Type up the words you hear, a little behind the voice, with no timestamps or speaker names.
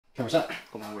Camera's up.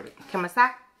 Come on with it. Camera's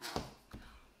up.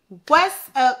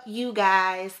 What's up, you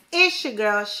guys? It's your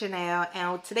girl Chanel,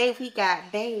 and today we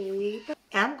got Babe.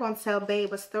 I'm gonna tell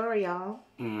Babe a story, y'all.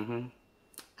 I'm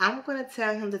gonna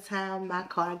tell him the time my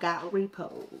car got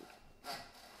repoed.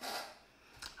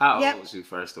 How old was you,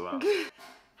 first of all?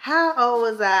 How old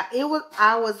was I?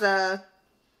 I was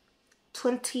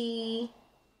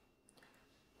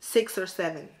 26 or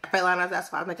 7.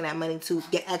 That's why I was making that money to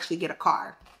actually get a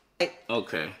car.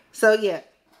 Okay. So yeah.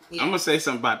 I'm gonna say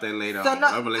something about that later on. I'm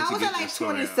gonna let you get your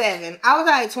story 27. I was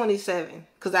like 27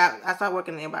 because I started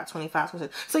working there about 25,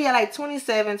 26. So yeah, like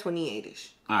 27,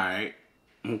 28-ish. All right.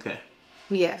 Okay.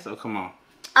 Yeah. So come on.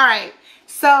 All right.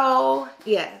 So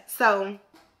yeah. So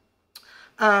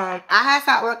I had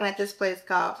started working at this place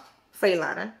called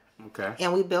Freightliner. Okay.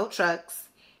 And we built trucks.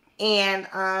 And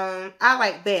I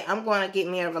like bet I'm going to get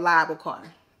me a reliable car.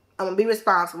 I'm gonna be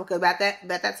responsible because at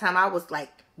that time I was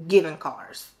like giving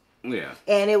cars. Yeah.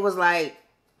 And it was like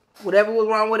whatever was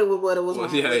wrong with it was what it was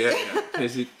wrong with. Yeah.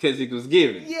 Because he was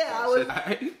giving. Yeah. I was,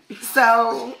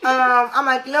 so I'm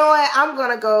like, you know what? I'm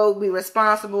gonna go be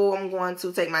responsible. I'm going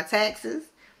to take my taxes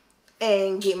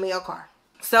and get me a car.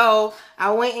 So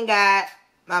I went and got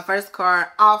my first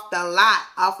car off the lot,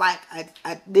 off like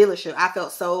a dealership. I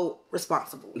felt so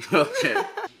responsible. Okay.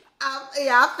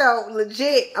 I felt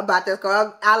legit about this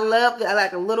car. I loved it. I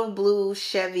like a little blue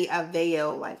Chevy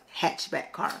Aveo, like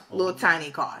hatchback car, little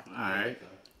tiny car. All right.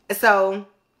 So,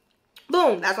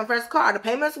 boom, that's my first car. The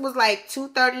payments was like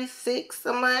 $236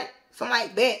 a month. So I'm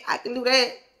like, bet I can do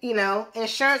that. You know,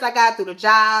 insurance I got through the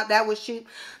job, that was cheap.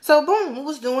 So boom, we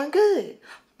was doing good.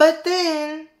 But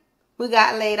then we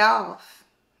got laid off.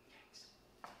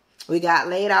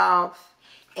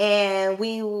 And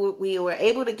we were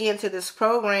able to get into this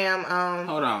program.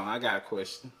 Hold on, I got a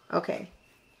question. Okay.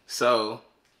 So,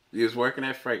 you was working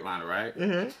at Freightliner, right?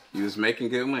 Mm-hmm. You was making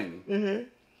good money. Mm-hmm.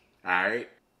 All right.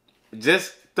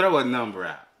 Just throw a number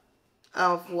out.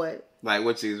 Of what? Like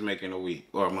what you was making a week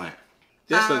or a month.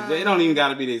 It don't even got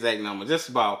to be the exact number. Just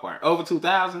a ballpark. Over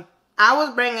 2,000? I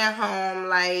was bringing home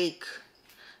like,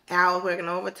 I was working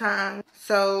overtime.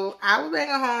 So, I was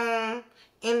bringing home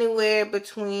anywhere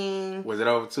between... Was it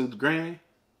over $2,000?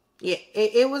 Yeah,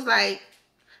 it was like,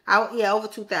 over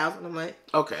 $2,000 a month.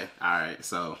 Okay, all right.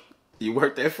 So you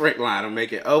worked at Freightliner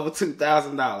making over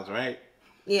 $2,000, right?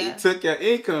 Yeah. You took your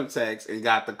income tax and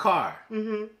got the car.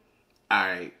 Mm-hmm. All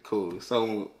right, cool.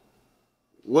 So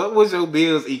what was your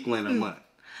bills equaling a month?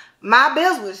 My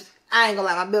bills was, I ain't gonna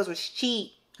lie, my bills was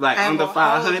cheap. Like under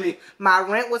 $500? My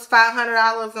rent was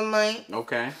 $500 a month.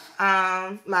 Okay.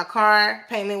 My car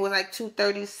payment was like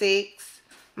 $236.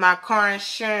 My car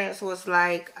insurance was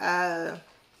like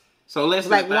so less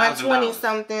than like $120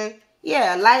 something.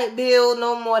 Yeah, light bill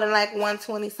no more than like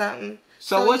 $120 something.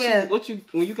 So what you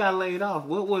when you got laid off,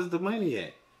 what was the money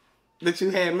at that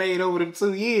you had made over them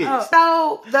 2 years?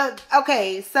 So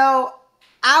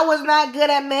I was not good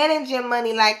at managing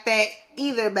money like that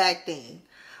either back then.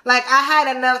 Like, I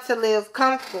had enough to live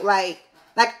comfortable. Like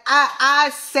I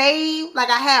saved,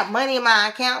 like, I had money in my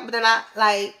account, but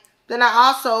then I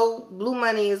also blew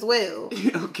money as well.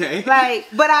 Okay. Like,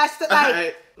 but I still, like,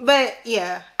 right. But,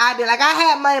 yeah, I did. Like, I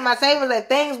had money in my savings. Like,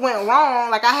 things went wrong.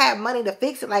 Like, I had money to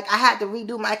fix it. Like, I had to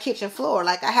redo my kitchen floor.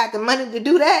 Like, I had the money to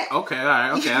do that. Okay, all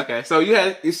right, okay. So,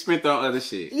 you spent on other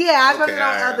shit. Yeah, I spent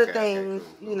on other things,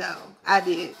 you know. I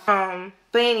did. But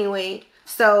anyway,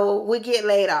 so we get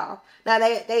laid off. Now,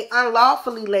 they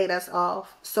unlawfully laid us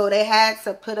off, so they had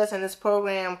to put us in this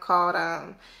program called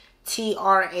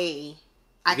TRA.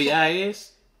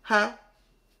 VIS? Huh?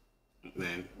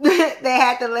 Man. They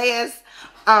had to lay us,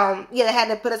 they had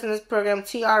to put us in this program,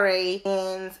 TRA,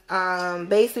 and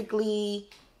basically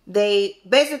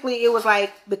it was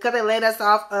like, because they laid us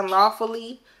off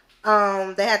unlawfully,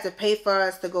 they had to pay for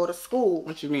us to go to school.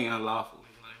 What you mean unlawfully?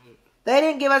 They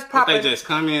didn't give us proper... They just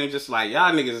come in and just like,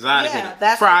 y'all niggas is out of here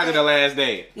Friday the last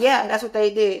day. Yeah, that's what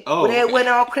they did. Oh, when they went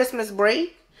on Christmas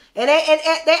break. And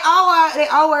they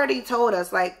already told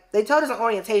us, like, they told us in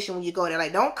orientation when you go there,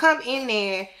 like, don't come in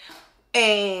there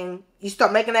and you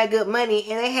start making that good money.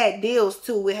 And they had deals,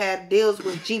 too. We had deals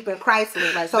with Jeep and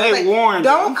Chrysler. Like, so they warned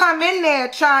don't come in there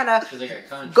trying to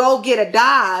go get a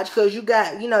Dodge because you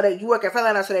got, that you work at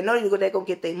Freightliner, so they know they go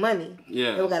get their money.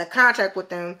 Yeah. They got a contract with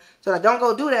them. So, like, don't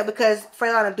go do that because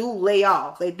Freightliner do lay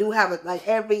off. They do have it, like,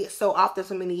 every so often,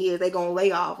 so many years, they going to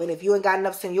lay off. And if you ain't got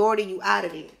enough seniority, you out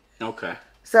of there. Okay.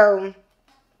 So,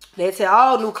 they tell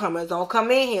all newcomers, don't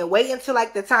come in here. Wait until,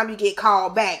 like, the time you get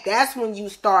called back. That's when you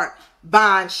start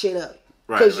buying shit up.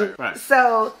 Right.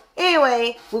 So,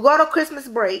 anyway, we go to Christmas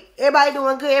break. Everybody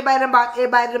doing good.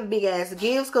 Everybody them big ass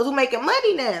gifts because we making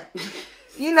money now.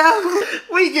 You know,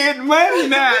 we getting money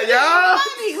now, y'all.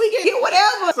 We get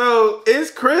whatever. So it's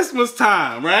Christmas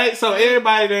time, right? So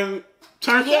everybody then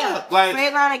turned up. Like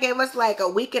Freightliner gave us like a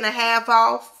week and a half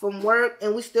off from work,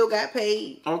 and we still got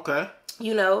paid. Okay.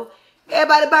 You know,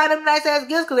 everybody buying them nice ass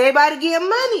gifts because everybody getting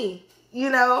money.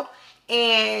 You know,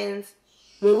 and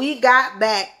when we got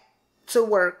back to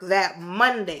work that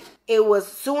Monday, it was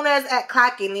soon as at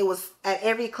clocking, it was at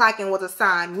every clocking was a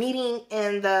sign, meeting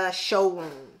in the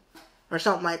showroom or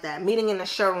something like that. Meeting in the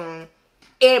showroom.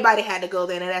 Everybody had to go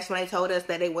there, and that's when they told us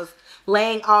that it was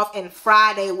laying off, and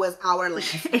Friday was our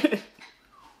last.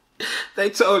 They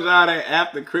told y'all that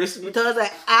after Christmas? They told us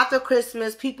that after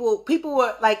Christmas, people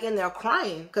were like in there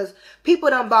crying because people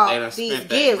done bought these gifts.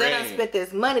 They done spent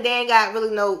this money. They ain't got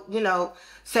really no, you know,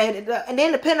 saying that. And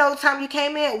then depending on the time you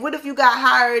came in, what if you got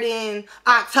hired in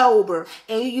October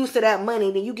and you used to that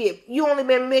money? Then you only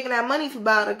been making that money for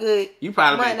about a good You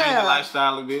probably been paying the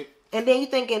lifestyle a bit. And then you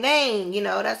thinking, dang, you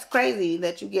know, that's crazy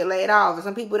that you get laid off. And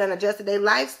some people done adjusted their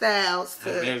lifestyles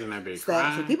to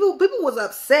stuff. So people was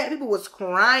upset. People was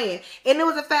crying. And it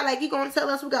was a fact, like, you gonna tell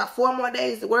us we got 4 more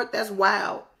days to work? That's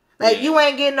wild. Like, you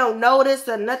ain't getting no notice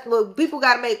or nothing. Look, people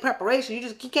gotta make preparation.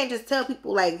 You can't just tell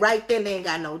people, like, right then they ain't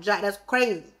got no job. That's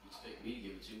crazy.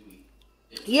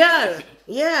 Yeah.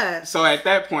 So at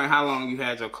that point, how long you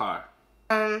had your car?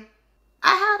 I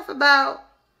had it for about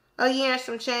a year and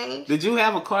some change. Did you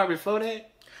have a car before that?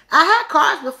 I had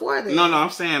cars before that. No, I'm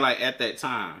saying like at that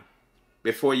time,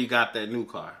 before you got that new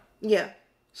car. Yeah.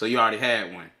 So you already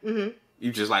had one. Mm-hmm.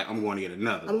 You just like, I'm going to get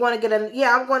another. I'm going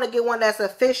to get one that's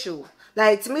official.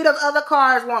 Like, to me, those other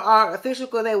cars are official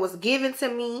because they was given to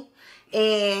me,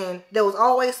 and there was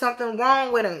always something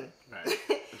wrong with them. Right.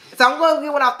 So I'm going to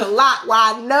get one off the lot where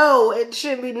I know it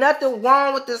shouldn't be nothing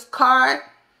wrong with this car.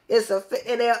 I'm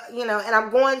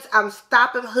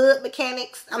stopping hood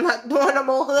mechanics. I'm not doing no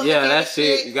more hood mechanics. Yeah, that's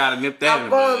it. You gotta nip that in the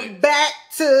bud. I'm going back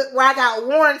to where I got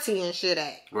warranty and shit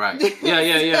at. Right.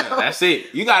 Yeah. So, that's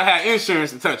it. You gotta have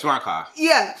insurance to touch my car.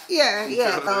 Yeah.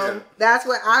 That's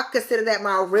what I consider that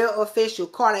my real official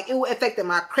car. Like, it affected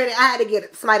my credit. I had to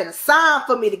get somebody to sign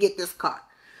for me to get this car.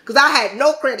 Because I had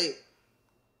no credit.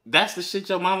 That's the shit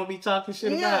your mama be talking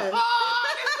shit about?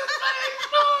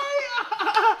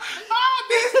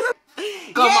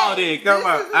 Come on.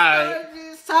 All right.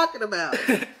 Talking about.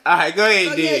 All right, go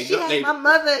ahead, my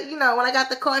mother, you know, when I got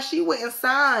the car, she went and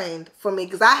signed for me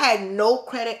because I had no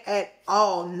credit at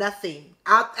all, nothing.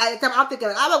 I'm thinking,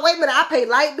 wait a minute, I pay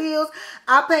light bills,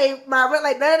 I pay my rent,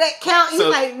 like none of that count. He's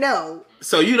like, no.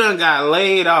 So you done got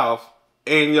laid off,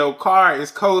 and your car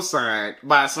is co-signed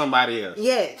by somebody else.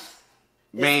 Yes,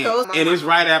 man, and it's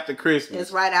right after Christmas.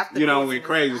 It's right after. You know, we're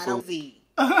crazy for.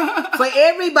 For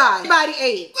everybody. Everybody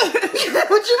ate.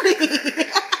 What you mean?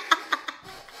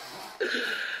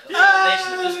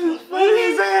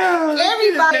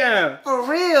 Everybody. For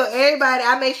real. Everybody.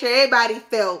 I make sure everybody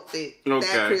felt it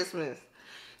that Christmas.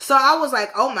 So I was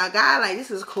like, oh my God, like,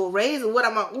 this is crazy. What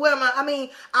am I? I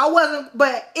mean, I wasn't,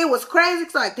 but it was crazy.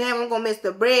 It's like, damn, I'm going to miss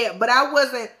the bread. But I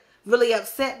wasn't really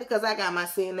upset because I got my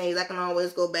CNAs. I can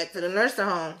always go back to the nursing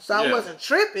home. So I wasn't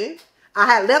tripping. I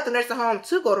had left the nursing home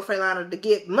to go to Freightliner to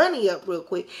get money up real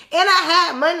quick. And I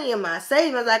had money in my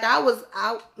savings. Like, I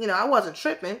wasn't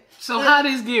tripping. So how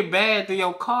does this get bad to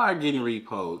your car getting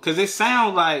repoed? Because it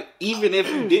sounds like even if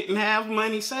you didn't have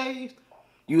money saved,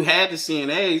 you had the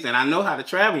CNAs, and I know how the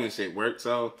traveling shit works,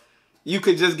 so you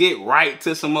could just get right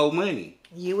to some more money.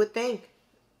 You would think.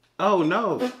 Oh,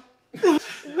 no.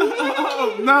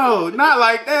 Oh, no, not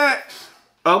like that.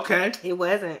 Okay. It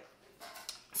wasn't.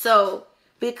 So,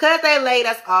 because they laid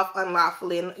us off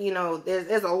unlawfully, and, you know,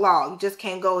 there's a law. You just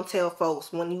can't go and tell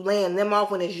folks when you laying them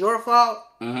off when it's your fault.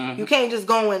 Mm-hmm. You can't just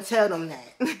go and tell them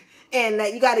that. And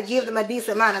that you got to give them a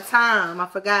decent amount of time. I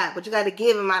forgot, but you got to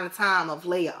give them amount of time of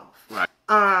layoff. Right.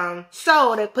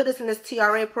 So they put us in this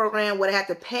TRA program where they had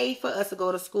to pay for us to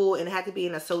go to school, and it had to be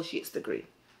an associate's degree.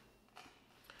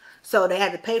 So they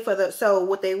had to pay for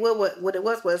what it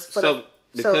was for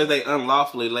because they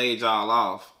unlawfully laid y'all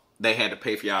off, they had to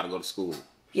pay for y'all to go to school.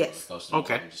 Yes.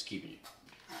 Okay. I'm just keeping you.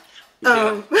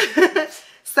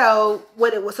 So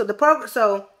the program.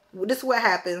 So this is what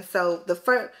happened. So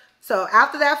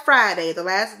after that Friday, the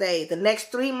last day, the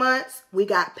next 3 months we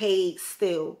got paid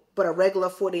still, but a regular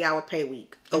 40-hour pay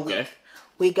week. Okay.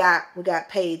 We got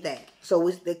paid that. So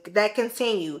that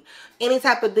continued. Any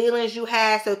type of dealings you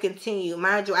had, so continue.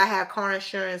 Mind you, I have car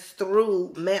insurance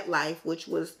through MetLife, which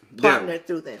was partnered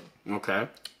through them. Okay.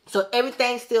 So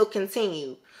everything still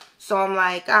continued. So I'm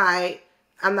like, all right,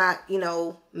 I'm not,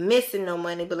 missing no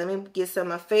money, but let me get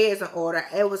some affairs in order.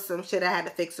 It was some shit I had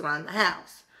to fix around the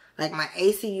house. Like, my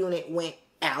AC unit went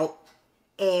out,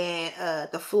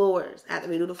 and the floors. I had to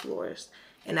redo the floors,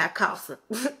 and that cost some.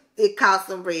 It cost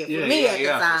some bread for me at the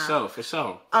time. For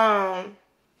sure.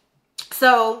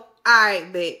 So all right,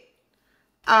 but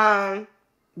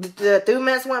the 3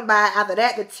 months went by. After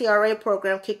that, the TRA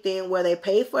program kicked in, where they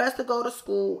paid for us to go to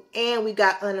school, and we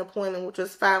got unemployment, which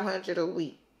was $500 a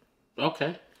week.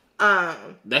 Okay.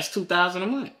 That's $2,000 a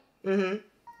month. Mm-hmm.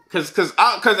 Cause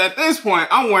at this point,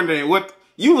 I'm wondering what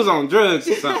you was on drugs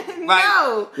or something. Like,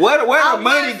 no, where the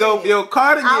money go for your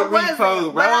car to get repoed,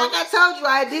 bro? But like I told you,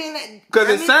 I didn't. Cause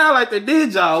it sounded like they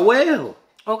did y'all well.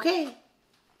 Okay.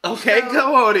 Okay, so,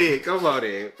 come on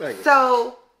in.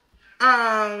 So,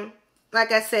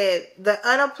 like I said, the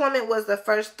unemployment was the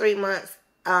first 3 months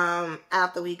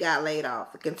after we got laid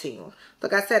off. To continue,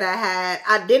 like I said,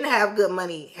 I didn't have good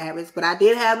money habits, but I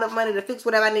did have enough money to fix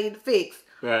whatever I needed to fix.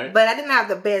 Right. But I didn't have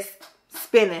the best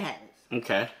spending habits.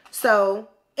 Okay. So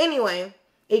anyway,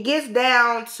 it gets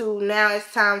down to now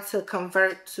it's time to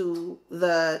convert to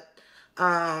the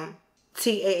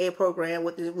TAA program,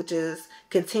 which is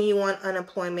continuing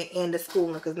unemployment and the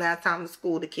schooling, because now it's time for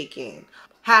school to kick in.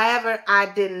 However, I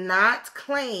did not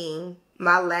claim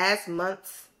my last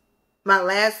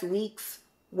week's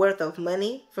worth of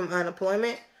money from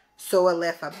unemployment, so it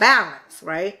left a balance,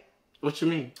 right? What you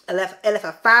mean? It left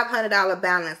a $500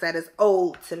 balance that is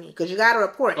owed to me, because you got to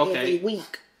report every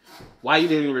week. Why you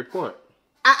didn't report?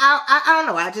 I don't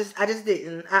know. I just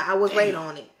didn't. I was late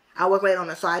on it.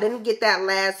 So I didn't get that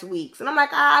last week's, and I'm like,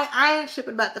 I ain't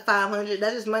tripping about the $500.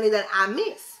 That's just money that I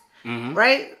miss,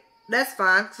 right? That's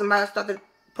fine. Somebody started the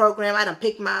program. I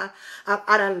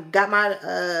done got my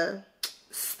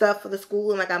stuff for the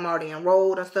school, and like I'm already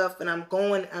enrolled and stuff, and I'm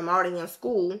already in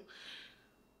school.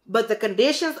 But the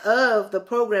conditions of the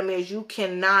program is you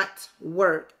cannot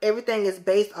work. Everything is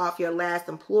based off your last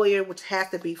employer, which has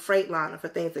to be Freightliner for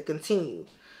things to continue.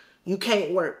 You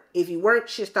can't work. If you work,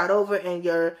 shit start over, and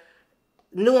your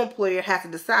new employer has to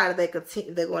decide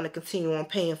if they're going to continue on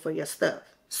paying for your stuff.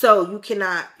 So you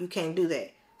can't do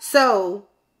that. So,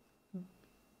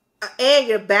 and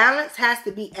your balance has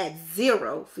to be at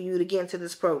 0 for you to get into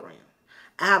this program.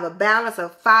 I have a balance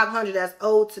of $500 that's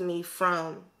owed to me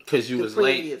from because you was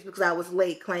late. Because I was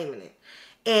late claiming it,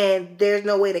 and there's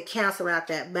no way to cancel out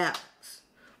that balance,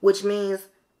 which means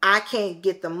I can't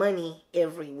get the money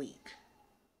every week.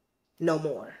 No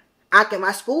more.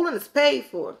 My schooling is paid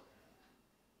for,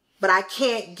 but I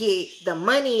can't get the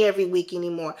money every week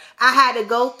anymore. I had to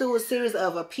go through a series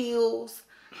of appeals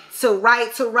to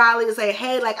write to Raleigh and say,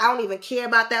 hey, like, I don't even care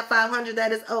about that $500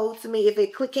 that is owed to me. If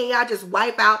it click, can y'all just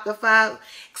wipe out the $5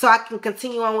 so I can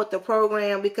continue on with the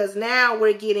program? Because now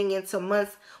we're getting into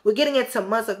months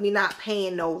of me not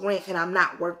paying no rent, and I'm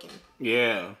not working.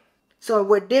 Yeah. So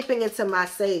we're dipping into my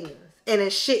savings, and then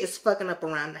shit is fucking up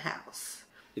around the house.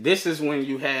 This is when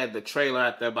you had the trailer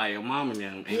out there by your mom and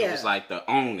them, and it was like to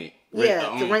own it.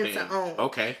 Rent to own.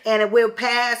 Okay. And it will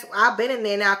pass. I've been in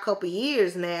there now a couple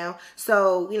years now.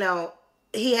 So,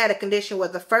 he had a condition where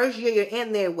the first year you're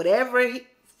in there, whatever he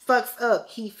fucks up,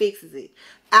 he fixes it.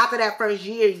 After that first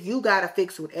year, you got to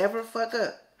fix whatever fuck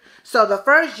up. So the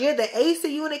first year, the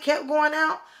AC unit kept going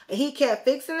out, and he kept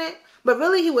fixing it. But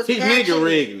really, he's nigga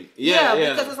rigging it. Yeah,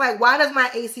 because it's like, why does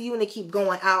my AC unit keep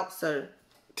going out, sir?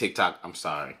 TikTok, I'm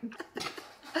sorry.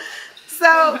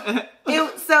 So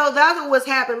that's what was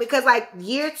happening, because like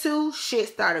year 2, shit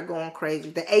started going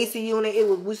crazy. The AC unit,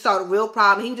 we saw the real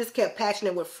problem. He just kept patching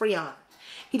it with Freon.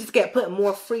 He just kept putting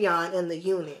more Freon in the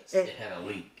unit. It had a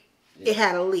leak. It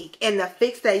had a leak, and to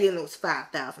fix that unit was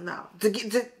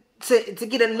 $5,000. To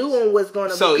get a new one was going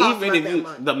to so cost even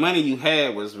if the money you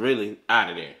had was really out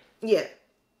of there. Yeah.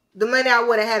 The money I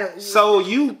would have had. So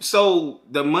you missed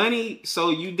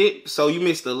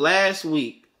the last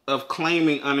week of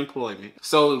claiming unemployment.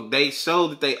 So they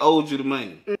showed that they owed you the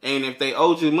money. Mm-hmm. And if they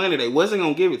owed you the money, they wasn't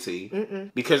going to give it to you.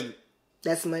 Mm-mm. Because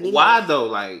that's money. Why though?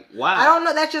 Like, why? I don't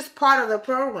know. That's just part of the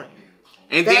program.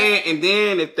 And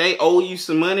then if they owe you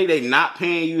some money, they not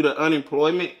paying you the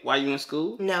unemployment while you in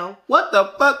school? No. What the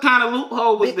fuck kind of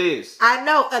loophole was this? I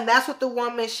know, and that's what the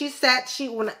woman,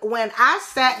 when I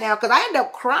sat down, because I ended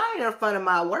up crying in front of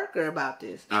my worker about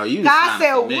this. Oh, you I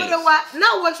said, what do I, no,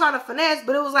 I wasn't trying to finesse,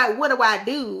 but it was like, what do I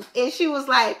do? And she was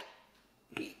like,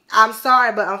 I'm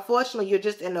sorry, but unfortunately, you're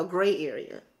just in a gray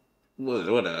area.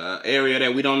 What area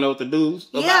that we don't know what to do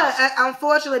about? Yeah,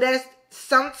 unfortunately, that's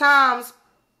sometimes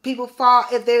people fall,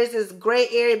 if there's this gray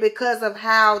area because of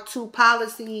how two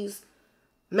policies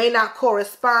may not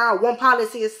correspond. One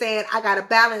policy is saying, I got a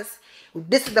balance.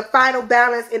 This is the final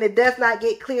balance, and it does not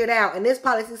get cleared out. And this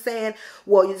policy is saying,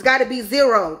 well, it's got to be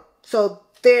 0. So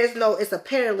it's a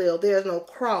parallel. There's no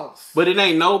cross. But it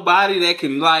ain't nobody that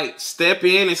can like step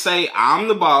in and say, I'm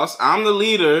the boss, I'm the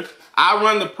leader, I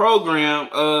run the program,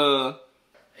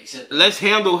 let's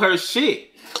handle her shit.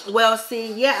 Well,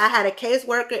 see, yeah, I had a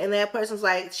caseworker and that person's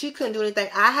like, she couldn't do anything.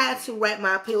 I had to write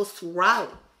my appeals to Raleigh.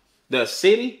 The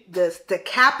city? The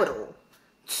capital.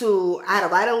 I had to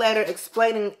write a letter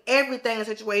explaining everything in the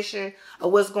situation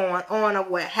of what's going on, of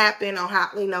what happened, on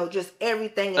how, just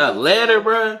everything. A letter,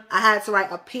 bruh? I had to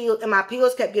write appeal, and my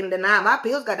appeals kept getting denied. My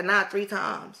appeals got denied 3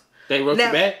 times. They wrote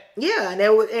you back? Yeah, and they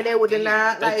were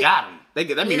denied. They got them.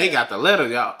 They got the letter,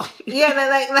 y'all.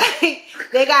 Yeah,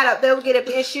 they would get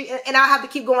a issue, and I have to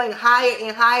keep going higher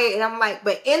and higher, and I'm like,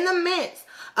 but in the midst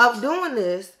of doing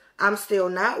this, I'm still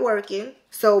not working.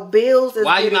 So bills is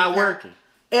why you not working?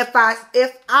 If I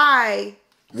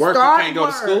work, you can't go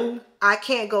to school. I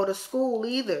can't go to school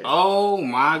either. Oh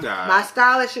my God! My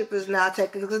scholarship is now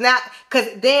taken because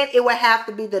then it would have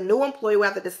to be the new employer will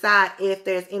have to decide if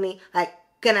there's any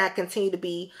can I continue to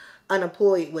be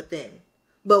unemployed with them.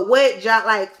 But what job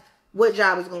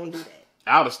is going to do that?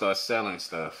 I would have started selling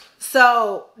stuff.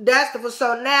 So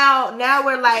so now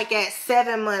we're like at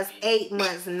 7 months, 8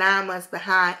 months, 9 months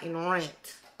behind in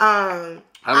rent. I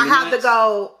have to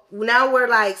go. Now we're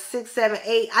like 6, 7,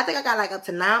 8. I think I got like up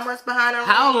to 9 months behind on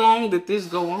rent. How long did this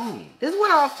go on? This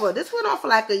went on for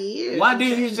like a year. Why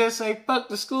didn't you just say fuck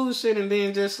the school shit and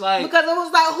then just like? Because it was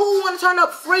like, who want to turn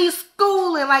up free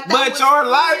schooling like that? But your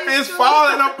life is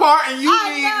falling apart and you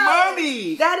need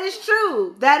money. That is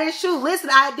true. That is true. Listen,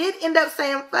 I did end up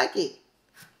saying fuck it.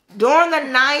 During the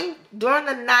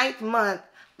ninth month,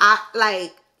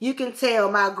 you can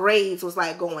tell my grades was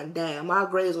like going down. My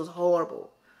grades was horrible.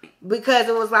 Because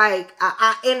it was like,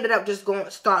 I ended up just going to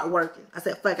start working. I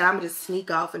said, fuck it, I'm going to just sneak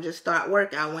off and just start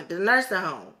working. I went to the nursing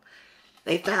home.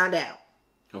 They found out.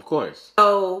 Of course.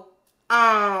 So,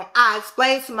 I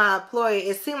explained to my employer,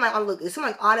 it seemed like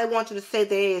all they want you to say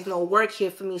there is no work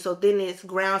here for me. So then it's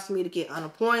grounds for me to get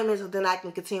unemployment. So then I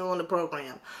can continue on the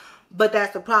program. But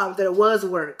that's the problem. There was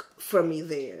work for me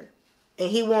there. And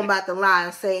he won't about to lie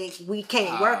and say we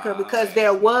can't work her because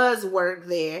there was work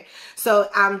there. So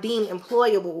I'm deemed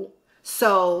employable.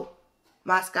 So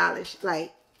my scholarship,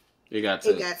 everything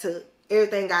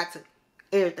got to.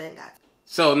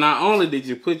 So not only did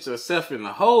you put yourself in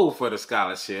the hole for the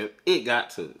scholarship, it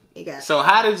got to. So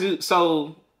how did you?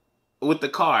 So with the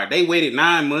car, they waited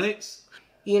 9 months.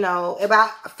 About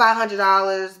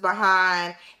 $500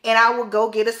 behind, and I would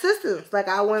go get assistance. Like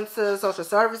I went to social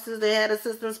services; they had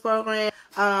assistance program.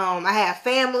 I had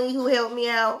family who helped me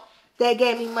out. They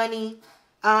gave me money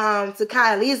to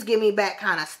kind of at least get me back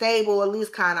kind of stable, at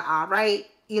least kind of all right,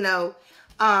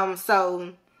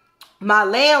 So my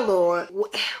landlord,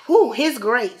 his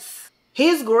grace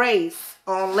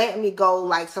on letting me go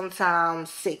like sometimes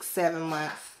 6, 7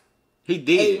 months. He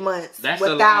did 8 months That's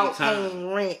without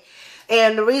paying rent.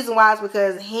 And the reason why is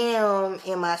because him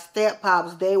and my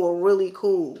step-pops, they were really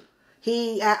cool.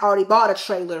 I already bought a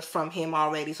trailer from him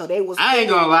already, so they was cool. I ain't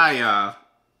gonna lie, y'all.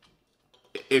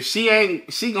 If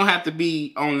she gonna have to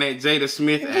be on that Jada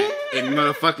Smith act and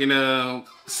motherfucking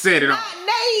set it on.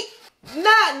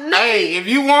 Not Nate. Hey, if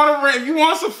you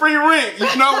want some free rent, you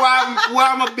know where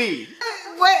I'm gonna be.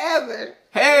 Whatever.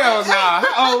 Hell nah.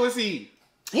 How old was he?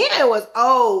 He was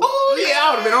old. Oh, yeah, I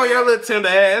would have been on your little tender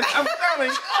ass. I'm telling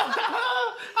you.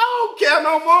 I don't care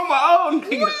no more, my old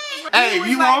nigga. Hey,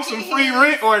 you want some free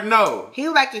rent or no? He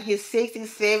was like in his 60s,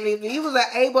 70s. He was an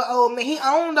able old man. He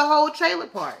owned the whole trailer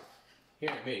park. He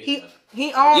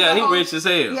owned he rich as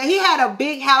hell. Yeah, he had a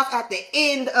big house at the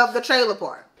end of the trailer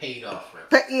park. Paid off.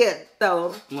 Yeah,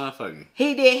 so. Motherfucker.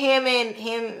 He did him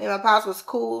and my pops was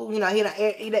cool.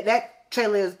 That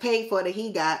trailer is paid for that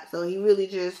he got, so he really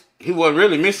just... He wasn't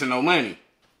really missing no money.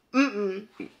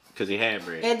 Because he had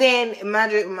bread. And then,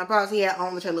 my pops, he had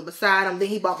owned the trailer beside him. Then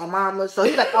he bought my mama. So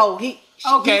he's like, okay,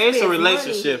 it's a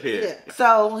relationship money. here. Yeah.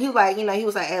 So he was like, he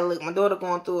was like, hey, look, my daughter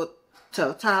going through a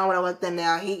tough time, whatever like that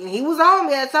now. He was on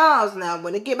me at times now.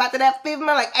 When it get back to that 5th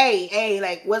month, like, hey,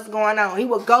 like, what's going on? He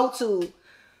would go to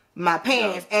my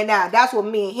parents, and now that's what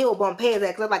me and him were bump heads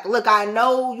at. Cause I'm like, look, I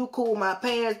know you cool with my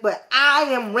parents, but I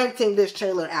am renting this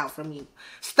trailer out from you.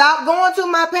 Stop going to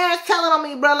my parents telling on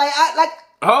me, bro.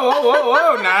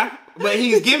 Oh, now. But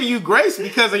he's giving you grace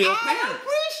because of your parents. I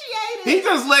appreciate it. He's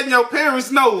just letting your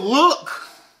parents know, look.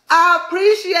 I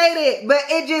appreciate it, but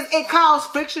it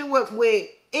caused friction with. But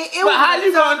how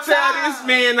you gonna tell this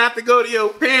man not to go to your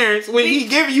parents when he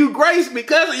giving you grace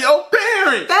because of your parents?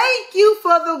 parent. Thank you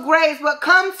for the grace, but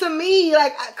come to me.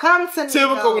 Like, come to me.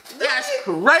 Typical. That's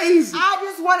crazy. I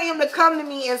just wanted him to come to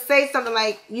me and say something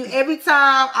like, you. Every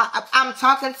time I'm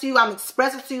talking to you, I'm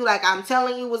expressing to you, like I'm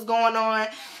telling you what's going on.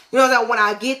 You know that when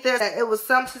I get there, it was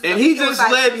something. And he just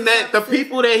like, letting that the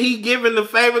people that he giving the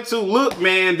favor to, look,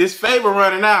 man, this favor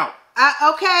running out.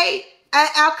 Okay.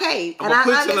 I'm gonna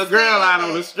put your little girl out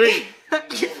on the street.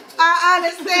 I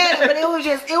understand it, but it was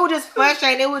just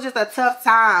frustrating. It was just a tough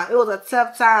time. It was a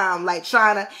tough time, like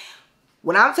trying to.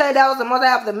 When I'm telling you that was the most I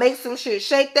have to make some shit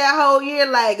shake that whole year,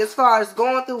 like as far as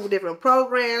going through different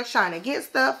programs, trying to get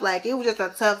stuff, like it was just a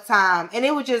tough time, and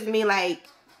it was just me like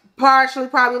partially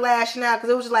probably lashing out because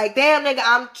it was just like, damn nigga,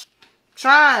 I'm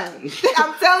trying.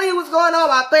 I'm telling you what's going on.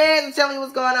 My parents are telling you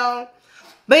what's going on.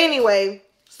 But anyway,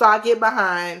 so I get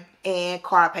behind in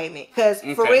car payment. Because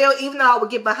for real, even though I would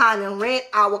get behind in rent,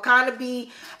 I'll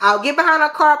get behind on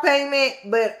car payment,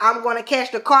 but I'm going to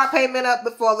catch the car payment up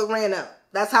before the rent up.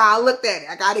 That's how I looked at it.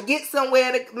 I got to get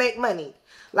somewhere to make money.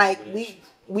 Like,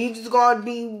 we just going to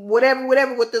be whatever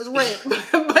with this rent.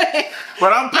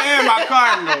 but I'm paying my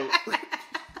car note.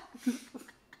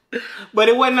 But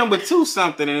it wasn't number 2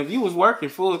 something, and if you was working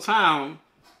full time,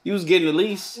 you was getting at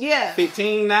least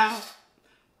 15 now.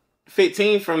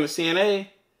 15 from the CNA.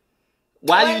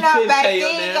 Why you couldn't pay your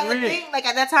damn rent? Like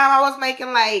at that time, I was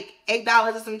making like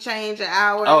 $8 and some change an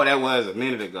hour. Oh, that was a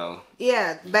minute ago.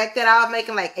 Yeah, back then I was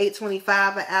making like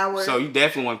 $8.25 an hour. So you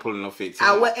definitely wasn't pulling no 15.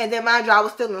 And then mind you, I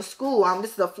was still in school.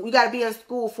 You got to be in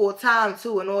school full time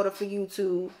too in order for you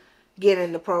to get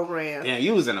in the program. Yeah,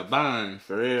 you was in a bind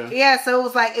for real. Yeah, so it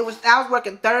was like I was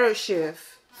working third shift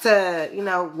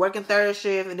working third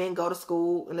shift and then go to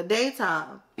school in the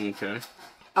daytime. Okay.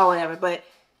 Or whatever, but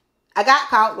I got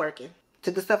caught working.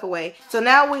 Took the stuff away. So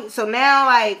now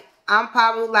like I'm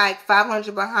probably like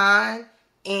 $500 behind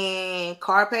in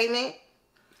car payment.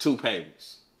 2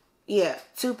 payments. Yeah,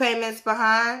 2 payments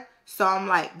behind. So I'm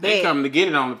like, they coming to get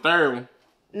it on the third one.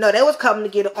 No, they was coming to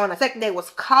get it on the second. They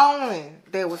was calling.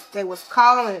 They was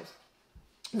calling.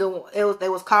 They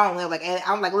was calling. They were like, and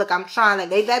I'm like, look, I'm trying. Like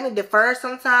they let me defer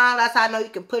sometimes. That's how I know you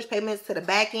can push payments to the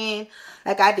back end.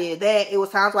 Like I did that. It was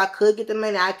times where I could get the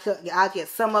money. I'll get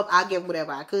some up. I'll get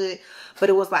whatever I could. But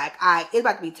it was like, it's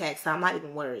about to be tax time. I'm not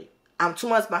even worried. I'm 2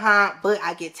 months behind, but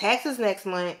I get taxes next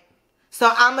month.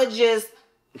 So I'ma just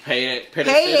pay it.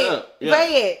 Pay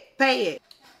it.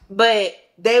 But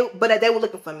they were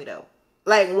looking for me though.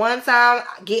 Like one time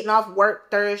getting off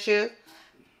work third shift,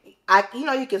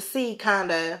 you can see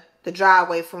kind of the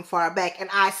driveway from far back, and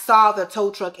I saw the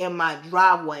tow truck in my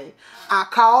driveway. I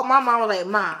called my mom. I was like,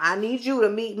 Mom, I need you to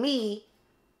meet me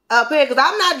up here because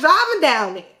I'm not driving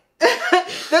down there.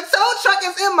 The tow truck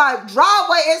is in my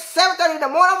driveway. It's 7:30 in the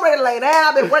morning. I'm ready to lay down.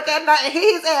 I've been working at night, and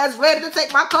his ass ready to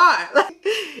take my car. Like,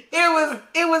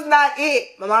 it was not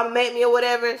it. My mom met me or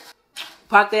whatever.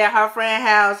 Parked there at her friend's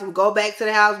house. We go back to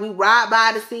the house. We ride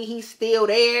by to see he's still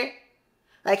there.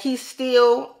 Like he's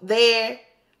still there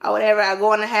or whatever. I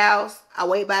go in the house. I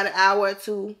wait about an hour or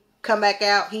 2. Come back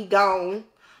out. He gone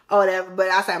or whatever. But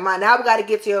I said, Mom, now we got to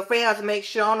get to your friend's house to make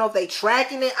sure. I don't know if they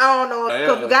tracking it. I don't know.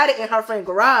 Because we got it in her friend's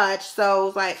garage. So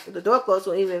it's like the door closed.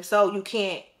 So even if so, you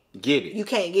can't get it. You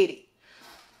can't get it.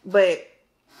 But.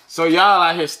 So y'all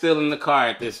out here still in the car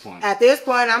at this point? At this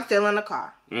point, I'm still in the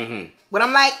car. Mm-hmm. But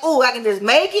I'm like, ooh, I can just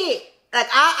make it. Like,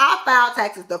 I filed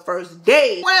taxes the first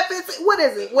day. What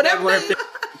is it? Whatever day.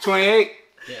 28?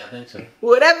 Yeah, I think so.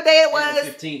 Whatever day it was.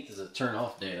 The 15th is a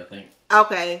turn-off day, I think.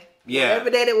 Okay. Yeah. Whatever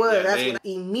day it was. That's when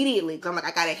immediately. Because I'm like,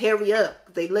 I got to hurry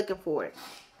up. They looking for it.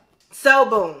 So,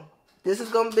 boom. This is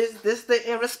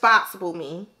the irresponsible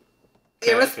me.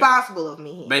 Okay, irresponsible of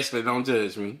me. Basically, don't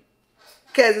judge me.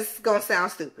 Because it's going to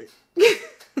sound stupid.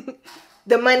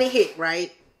 The money hit,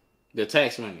 right? The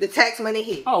tax money. The tax money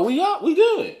hit. Oh, we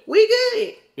good. We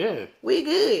good. Yeah. We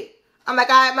good. I'm like,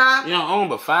 all right, Mom. You don't own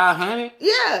but 500?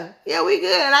 Yeah. Yeah, we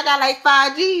good. And I got like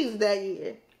 5 G's that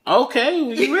year. Okay,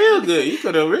 well, you real good. You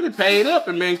could have really paid up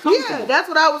and been comfortable. Yeah, that's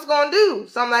what I was going to do.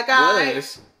 So I'm like, all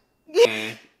right.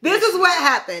 Yeah. This is what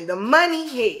happened. The money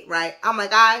hit, right? I'm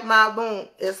like, all right, Mom, boom.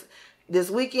 It's this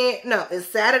weekend. No, it's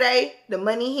Saturday. The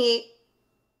money hit.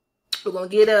 We're going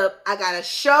to get up. I got a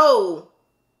show.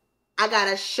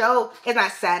 It's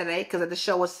not Saturday because the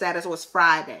show was Saturday, so it was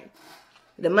Friday.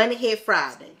 The money hit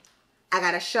Friday. I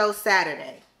got a show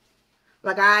Saturday.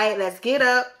 Like, all right, let's get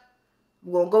up.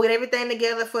 We're going to go get everything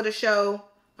together for the show.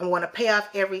 I'm going to pay off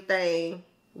everything,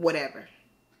 whatever.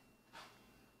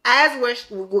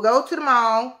 We'll go to the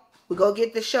mall. We go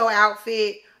get the show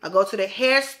outfit. I go to the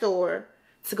hair store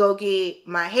to go get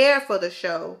my hair for the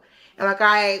show. And like, all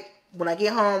right, when I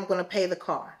get home, I'm going to pay the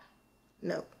car.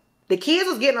 No. The kids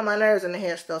was getting on my nerves in the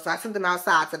hair store, so I sent them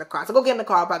outside to the car. So go get in the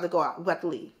car, about to go out. We're about to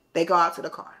leave. They go out to the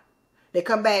car. They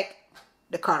come back,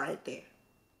 the car ain't there.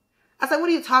 I said, what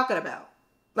are you talking about?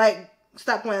 Like,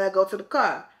 stop playing, I go to the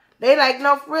car. They like,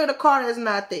 no, for real, the car is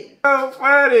not there. Oh,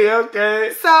 funny,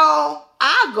 okay. So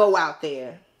I go out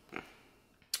there.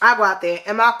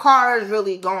 And my car is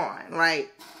really gone, right?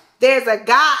 There's a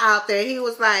guy out there. He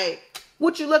was like,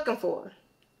 what you looking for?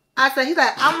 I said,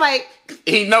 I'm like.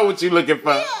 He know what you looking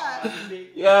for.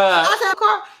 Yeah. I said,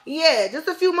 car? Yeah, just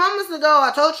a few moments ago,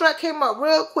 a tow truck came up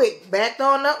real quick, backed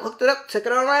on up, hooked it up, took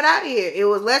it on right out of here. It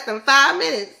was less than 5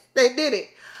 minutes. They did it.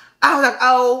 I was like,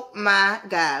 oh my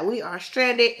God, we are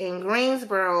stranded in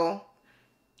Greensboro.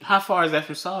 How far is that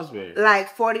from Salisbury? Like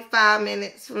 45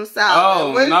 minutes from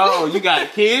Salisbury. Oh, no, you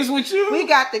got kids with you? We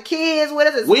got the kids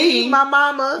with us. It's me, my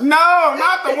mama. No,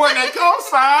 not the one that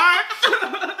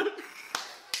co-signed.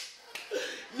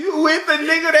 You with the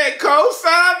nigga that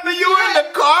co-signed you in the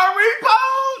car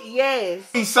repo? Yes.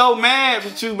 He's so mad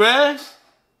with you, bruh.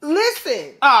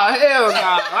 Listen. Oh, hell no.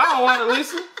 I don't want to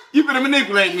listen. You finna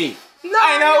manipulate me. No,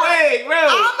 ain't no way, bro.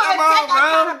 I'm gonna take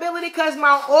accountability because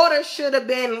my order should have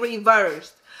been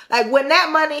reversed. Like, when that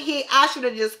money hit, I should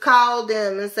have just called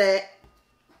them and said,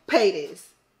 pay this.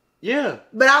 Yeah.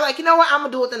 But I was like, you know what? I'm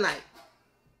going to do it tonight.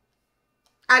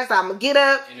 I'm going to get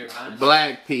up.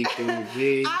 Black people,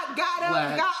 G. I got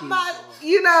up, got my,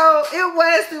 it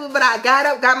was stupid, but I got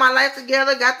up, got my life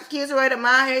together, got the kids ready,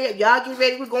 my hair. Y'all get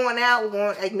ready. We're going out. We're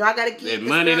going, I got to get that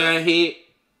money done hit.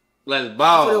 Let's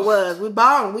ball. That's what it was. We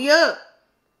balling. We up.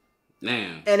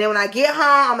 Damn. And then when I get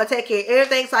home, I'm going to take care of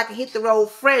everything so I can hit the road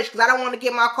fresh because I don't want to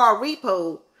get my car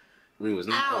repoed. We was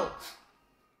not out.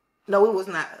 No, it was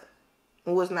not. It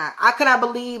was not. I could not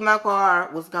believe my car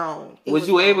was gone. Was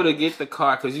you able to get the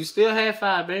car? Because you still had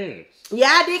 5 bags. Yeah,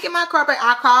 I did get my car back.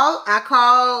 I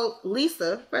called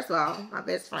Lisa, first of all, my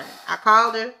best friend. I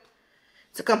called her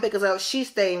to come pick us up. She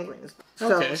stayed in Greensboro.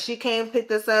 So she came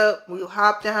pick us up. We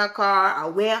hopped in her car. I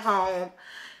went home.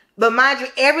 But mind you,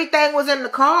 everything was in the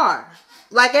car.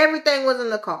 Like, everything was in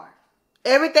the car.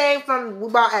 Everything from we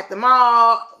bought at the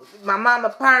mall, my mama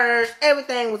purse,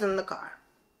 everything was in the car.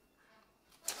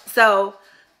 So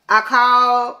I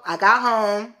got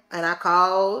home, and I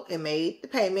called and made the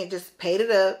payment, just paid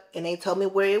it up, and they told me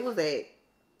where it was at.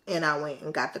 And I went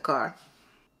and got the car.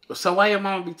 So why your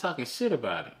mama be talking shit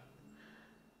about it?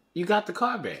 You got the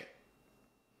car back.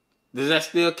 Does that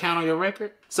still count on your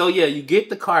record? So yeah, you get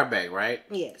the car back, right?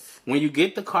 Yes. When you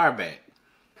get the car back,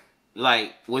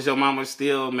 like, was your mama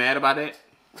still mad about it?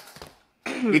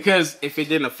 Because if it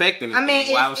didn't affect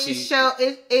anything, why was she?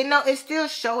 It still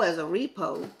show as a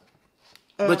repo.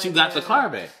 But you got the car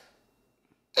back.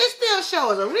 It still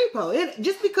shows as a repo.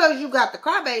 Just because you got the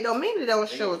car back don't mean it don't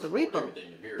show as a repo.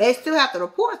 They still have to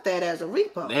report that as a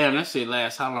repo. Damn, that shit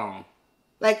lasts how long?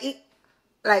 Like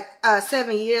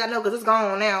 7 years. I know because it's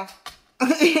gone now.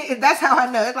 That's how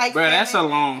I know. It's like, bro, that's a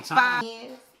long time. 5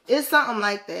 years. It's something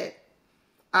like that.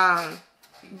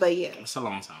 But yeah, it's a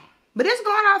long time. But it's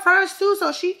going off hers too,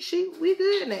 so we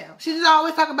good now. She just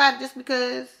always talk about it just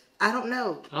because I don't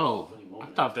know. Oh, I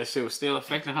thought that shit was still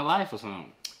affecting her life or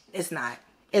something. It's not.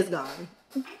 It's gone.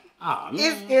 Oh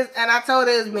man. It's and I told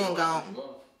her it's been gone.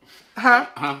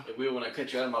 Huh? It will when I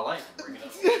cut you out of my life and bring it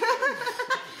up.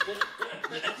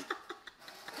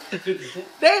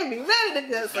 They be ready to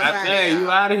go somebody. I tell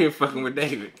you out of here fucking with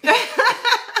David.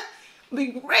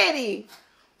 Be ready.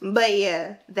 But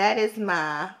yeah, that is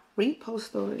my repo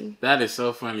story. That is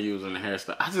so funny you was in the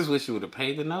hairstyle. I just wish you would have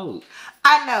paid the note.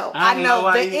 I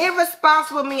know. The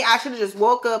irresponsible me, I should have just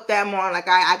woke up that morning like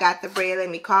I got the bread. Let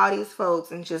me call these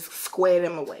folks and just square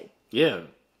them away. Yeah.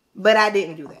 But I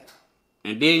didn't do that.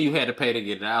 And then you had to pay to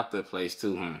get it out the place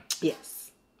too, huh?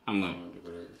 Yes. How much?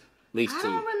 At least 2.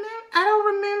 I don't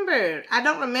remember.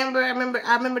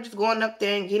 I remember just going up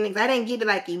there and getting it. I didn't get it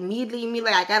like immediately.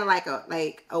 I got it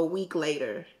like a week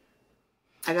later.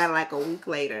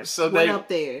 So went up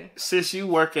there. Since you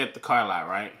work at the car lot,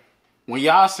 right? When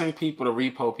y'all send people to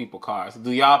repo people cars,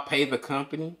 do y'all pay the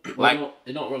company? Well,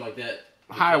 it don't work like that.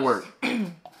 How it work?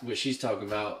 What she's talking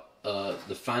about,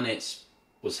 the finance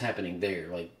was happening there.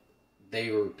 Like,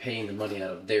 they were paying the money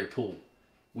out of their pool.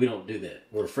 We don't do that.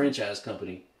 We're a franchise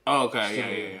company. Oh,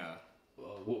 okay, yeah.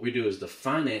 What we do is the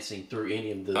financing through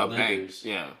any of the lenders.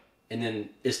 Yeah. And then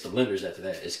it's the lenders after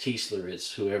that. It's Keesler,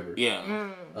 it's whoever. Yeah.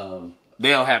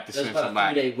 They'll have to send somebody. That's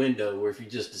about a 3-day window where if you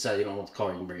just decide you don't want the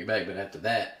car, you can bring it back. But after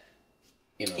that,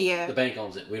 the bank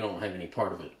owns it. We don't have any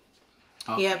part of it.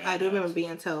 Okay. Yep, I do remember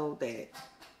being told that.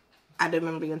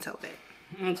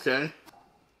 Okay.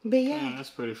 But yeah. That's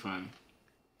pretty funny.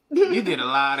 You did a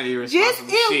lot of irresponsible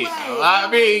shit. I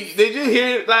mean, did you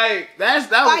hear? Like that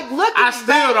like, I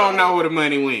still don't know where the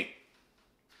money went.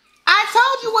 I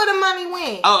told you where the money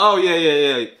went. Oh,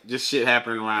 yeah. Just shit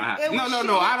happening around the house.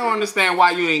 No. I don't understand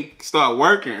why you ain't start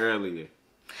working earlier.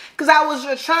 Because I was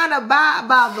just trying to abide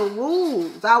by the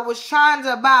rules. I was trying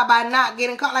to abide by not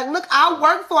getting caught. Like, look, I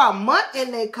worked for a month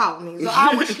and they caught me. So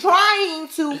I was trying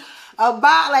to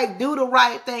abide, like, do the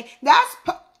right thing.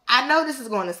 I know this is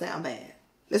going to sound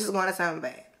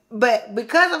bad. But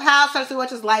because of how certain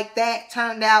situations like that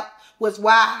turned out was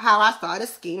how I started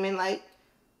scheming, like,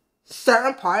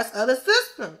 certain parts of the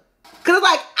system. Because,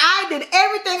 like, I did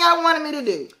everything I wanted me to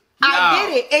do. I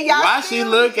did it. And y'all why she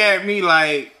look at me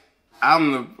like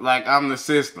I'm the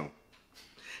system?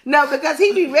 No, because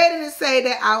he be ready to say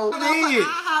that I was on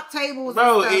IHOP tables.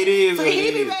 Bro, it is. So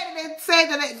he be ready to say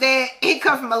that it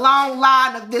comes from a long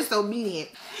line of disobedience.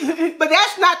 But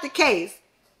that's not the case.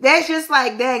 That's just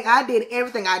like, dang, I did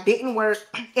everything. I didn't work.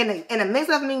 In the midst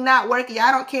of me not working,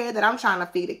 y'all don't care that I'm trying to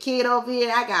feed a kid over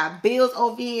here. I got bills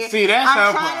over here. See, that's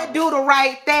I'm trying to do the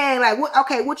right thing. Like,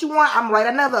 what you want? I'm write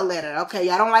another letter. Okay,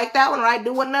 y'all don't like that one, right?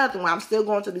 Do another one. I'm still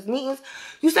going to these meetings.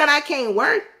 You said I can't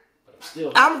work?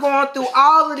 I'm going through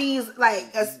all of these,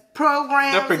 like,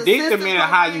 programs. The predicament of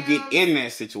how you get in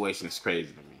that situation is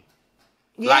crazy to me.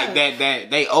 Yeah. Like that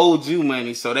they owed you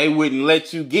money, so they wouldn't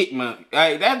let you get money.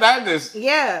 Like that just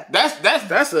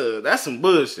that's some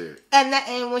bullshit.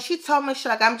 And when she told me, she's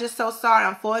like, I'm just so sorry.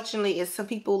 Unfortunately, it's some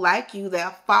people like you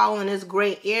that fall in this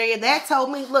gray area. That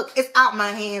told me, look, it's out my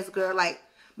hands, girl. Like,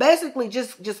 basically,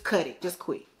 just cut it, just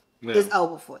quit. Yeah. It's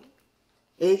over for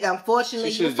you. Unfortunately,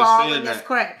 you fall in this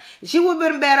crack. She would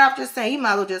have been better off just saying, you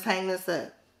might as well just hang this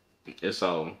up. It's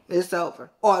over. It's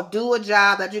over. Or do a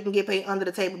job that you can get paid under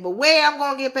the table. But where I'm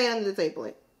going to get paid under the table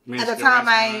at the time,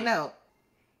 I ain't know.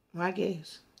 I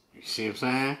guess. You see what I'm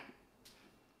saying?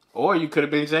 Or you could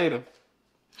have been Jada.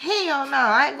 Hell no.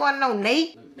 I ain't going to no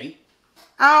Nate.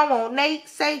 I don't want Nate,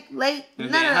 Safe, Late, none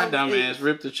of her dumb ass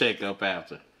ripped the check up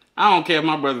after. I don't care if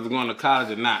my brother's going to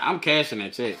college or not. I'm cashing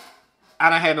that check.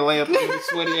 I done had to lay up in this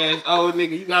sweaty ass old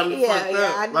nigga. You got me fucked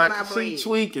up. I need my bread. She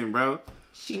tweaking, bro.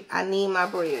 I need my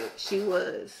bread. She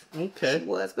was. Okay. She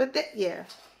was. But yeah.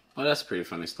 Oh, that's a pretty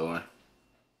funny story.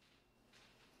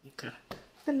 Okay.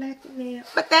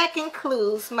 But that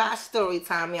concludes my story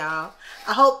time, y'all.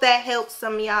 I hope that helps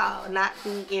some of y'all not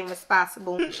be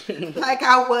irresponsible like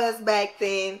I was back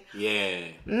then. Yeah.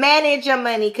 Manage your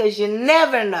money because you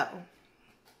never know.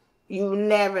 You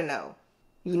never know.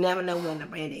 You never know when the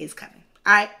rainy day is coming.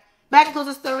 All right. Back to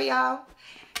the story, y'all.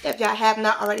 If y'all have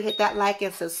not already, hit that like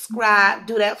and subscribe.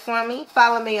 Do that for me.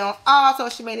 Follow me on all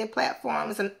social media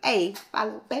platforms. And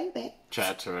follow baby.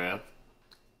 Chat Terrell.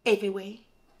 Everywhere.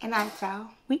 And y'all,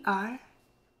 we are